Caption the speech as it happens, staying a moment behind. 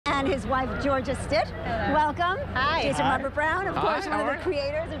and his wife, Georgia Stitt. Hello. Welcome. Hi. Jason Robert Brown, of course, one of the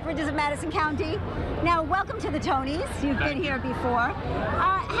creators of Bridges of Madison County. Now, welcome to the Tonys. You've been here before.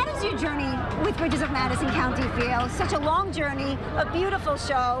 How does your journey with Bridges of Madison County feel? Such a long journey, a beautiful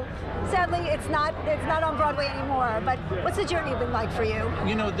show. Sadly, it's not on Broadway anymore, but what's the journey been like for you?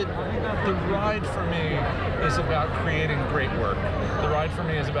 You know, the ride for me is about creating great work. The ride for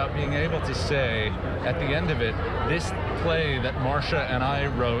me is about being able to say, at the end of it, this play that Marcia and I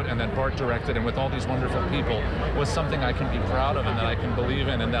wrote and that Bart directed and with all these wonderful people was something I can be proud of and that I can believe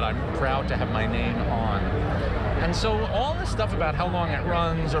in and that I'm proud to have my name on. And so all this stuff about how long it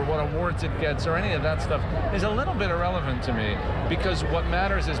runs or what awards it gets or any of that stuff is a little bit irrelevant to me, because what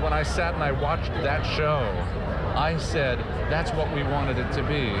matters is when I sat and I watched that show, I said, that's what we wanted it to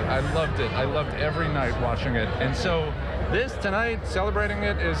be. I loved it. I loved every night watching it. And so this tonight, celebrating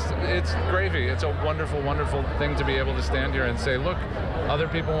it, it's gravy. It's a wonderful, wonderful thing to be able to stand here and say, look, other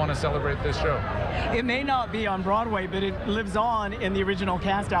people want to celebrate this show. It may not be on Broadway, but it lives on in the original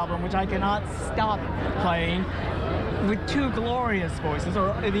cast album, which I cannot stop playing, with two glorious voices,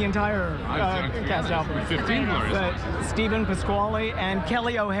 or the entire cast album. 15 glorious voices. Stephen Pasquale and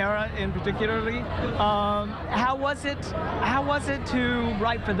Kelly O'Hara in particularly. How was it to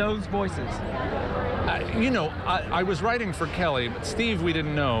write for those voices? You know, I was writing for Kelly, but Steve we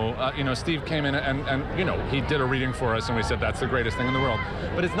didn't know. You know, Steve came in and you know, he did a reading for us and we said that's the greatest thing in the world.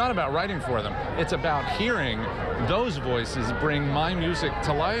 But it's not about writing for them. It's about hearing those voices bring my music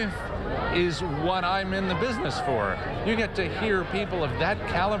to life is what I'm in the business for. You get to hear people of that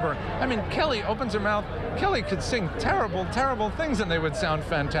caliber. I mean, Kelly opens her mouth. Kelly could sing terrible, terrible things and they would sound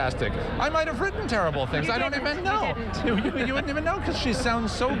fantastic. I might have written terrible things. I don't even know. You wouldn't even know because she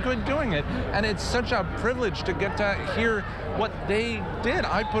sounds so good doing it. And it's such a privilege to get to hear what they did.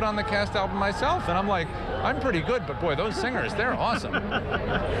 I put on the cast album myself and I'm like, I'm pretty good, but boy, those singers, they're awesome.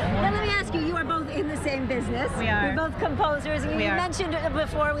 Now let me ask you are both in the same business. We are. You're both composers, and you mentioned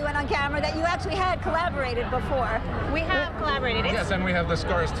before we went on camera that you actually had collaborated before. We have collaborated. Yes, and we have the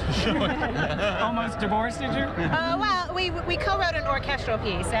scars to show it. Almost divorced, did you? Well, we co-wrote an orchestral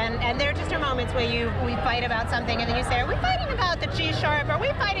piece, and there are just moments where we fight about something, and then you say, are we fighting about the G sharp? Are we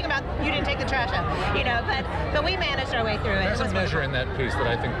fighting about you didn't take the trash out? You know, but we managed our way through it. There's a measure in that piece that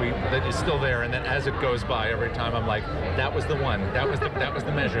I think that is still there, and then as it goes by, every time I'm like, that was the one, that was the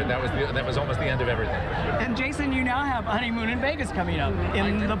measure, that was almost the end of everything. And Jason, you now have a honeymoon in Vegas coming up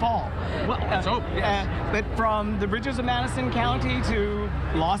in the fall. Well, let's hope. Yes. But from the Bridges of Madison County to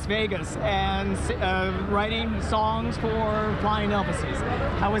Las Vegas and writing songs for Flying Elvises,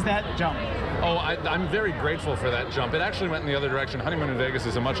 how was that jump? Oh, I'm very grateful for that jump. It actually went in the other direction. Honeymoon in Vegas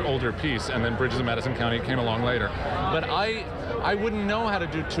is a much older piece, and then Bridges of Madison County came along later. But I wouldn't know how to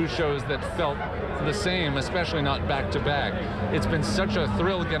do two shows that felt the same, especially not back to back. It's been such a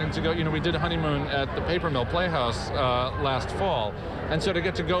thrill getting to go. You know, we did Honeymoon at the Paper Mill Playhouse last fall, and so to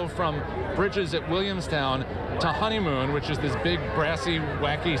get to go from Bridges at Williamstown to Honeymoon, which is this big, brassy,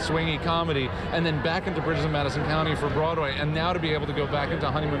 wacky, swingy comedy, and then back into Bridges of Madison County for Broadway, and now to be able to go back into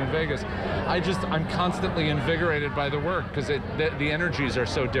Honeymoon in Vegas, I'm constantly invigorated by the work because the energies are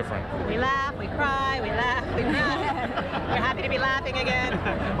so different. We laugh, we cry, we laugh, we cry. We're happy to be laughing again.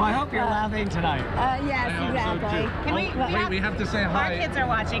 Well, I hope you're laughing tonight. Yes, exactly. Can we have to say hi. Our kids are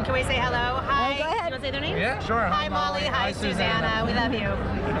watching. Can we say hello? Hi. Go ahead. You want to say their names? Yeah, sure. Hi, Molly. Hi, Susanna. We love you.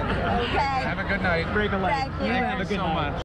 Okay. Have a good night. Break a leg. Thank you. Thank you so much.